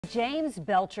James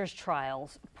Belcher's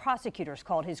trials, prosecutors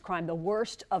called his crime the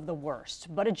worst of the worst,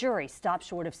 but a jury stopped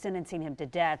short of sentencing him to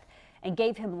death and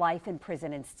gave him life in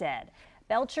prison instead.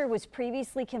 Belcher was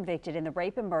previously convicted in the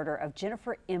rape and murder of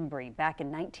Jennifer Embry back in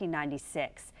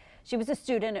 1996. She was a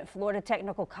student at Florida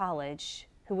Technical College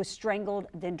who was strangled,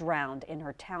 then drowned in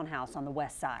her townhouse on the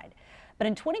west side. But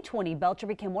in 2020, Belcher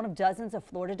became one of dozens of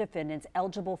Florida defendants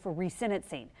eligible for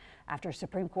resentencing after a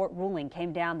Supreme Court ruling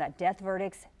came down that death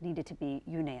verdicts needed to be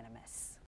unanimous.